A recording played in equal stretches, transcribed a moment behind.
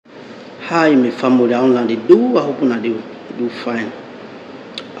Hi, my family online they do. I hope una do fine.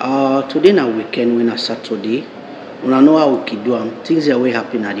 Today na weekend, when na Saturday. Una know how we do things that will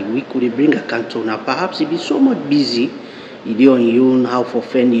happen at the week. We dey bring account to una. Perhaps it be so much busy. You dey on your own, how for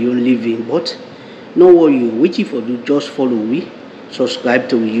fend your own living. But no worry, waiting for do just follow we. Subscribe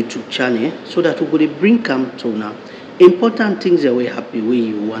to our YouTube channel so that we go dey bring am to una. Important things that will happen where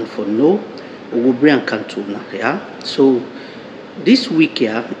you want for know. We will bring account to una. Yeah. So this week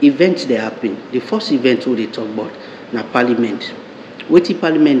here, events they happen. The first event we dey talk about na Parliament. Wetin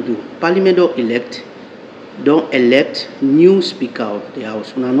Parliament do? Parliament don't elect new speaker of the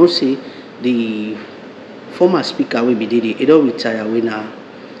house. Una know say the former speaker will be there. He don't retire when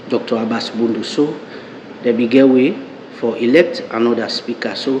Dr. Abbas Bundu. So they be get way for elect another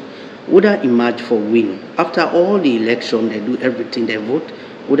speaker. So whether emerge for win after all the election, they do everything they vote.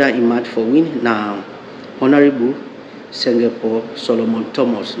 Whether emerge for win now, Honorable Singapore Solomon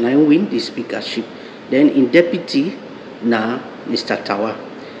Thomas now win the speakership. Then in deputy now Mr. Tawa.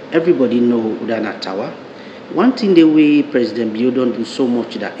 Everybody know who that Tawa. One thing the way President Bio don't do so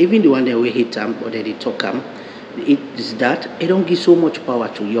much that even the one that we hate him or they talk him, it is that it don't give so much power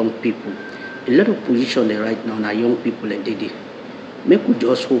to young people. A lot of position they right now are young people and they make we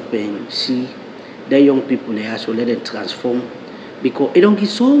just hope and see the young people they also let them transform because it don't give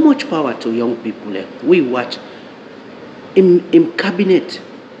so much power to young people. We watch in cabinet,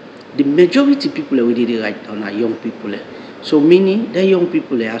 the majority people we did right now are young people. So meaning the young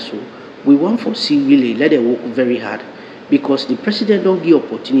people also we want for see really let them work very hard because the president don't give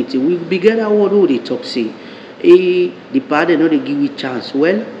opportunity. We begin our what they talk say, the party know they give you chance.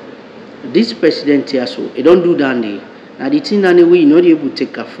 Well, this president here so he don't do that. Now the thing that way you know they able to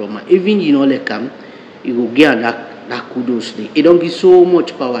take her from her. Even you know like you go get that kudos day. It don't give so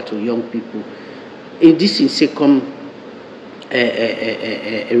much power to young people. In this in second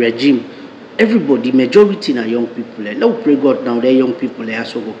regime, everybody, majority are young people. Let's pray God now that young people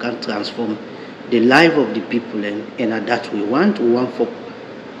also can transform the life of the people and that we want. We want for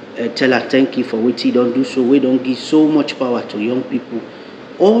tell her thank you for what he don't do so we don't give so much power to young people.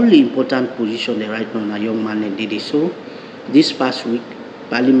 All the important position they right now are young man and did it. So this past week,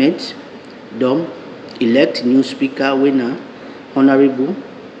 Parliament don't elect new speaker winner Honorable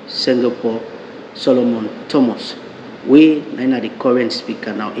Singapore Solomon Thomas. We are the current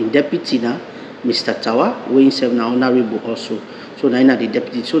speaker now. In deputy now, Mr. Tawa, we himself now honorable also. So now the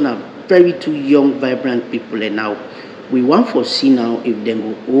deputy. So now very two young, vibrant people now. We want for see now if they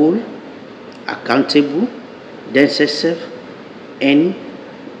go all accountable, themselves, and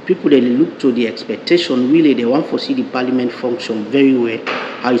people they look to the expectation. Really, they want for see the parliament function very well.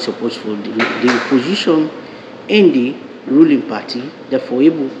 How it's supposed to the opposition and the ruling party. Therefore,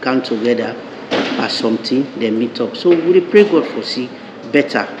 able to come together as something they meet up. So we pray God for see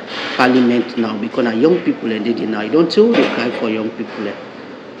better parliament now because now young people and they now. You don't say they cry for young people.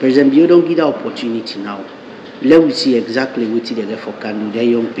 President you don't give that opportunity now. Let we see exactly what they get for can do. Their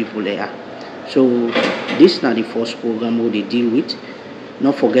young people there. So this is not the first program where they deal with.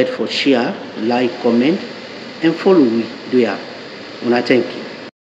 Not forget for share, like, comment, and follow we there. And I thank you.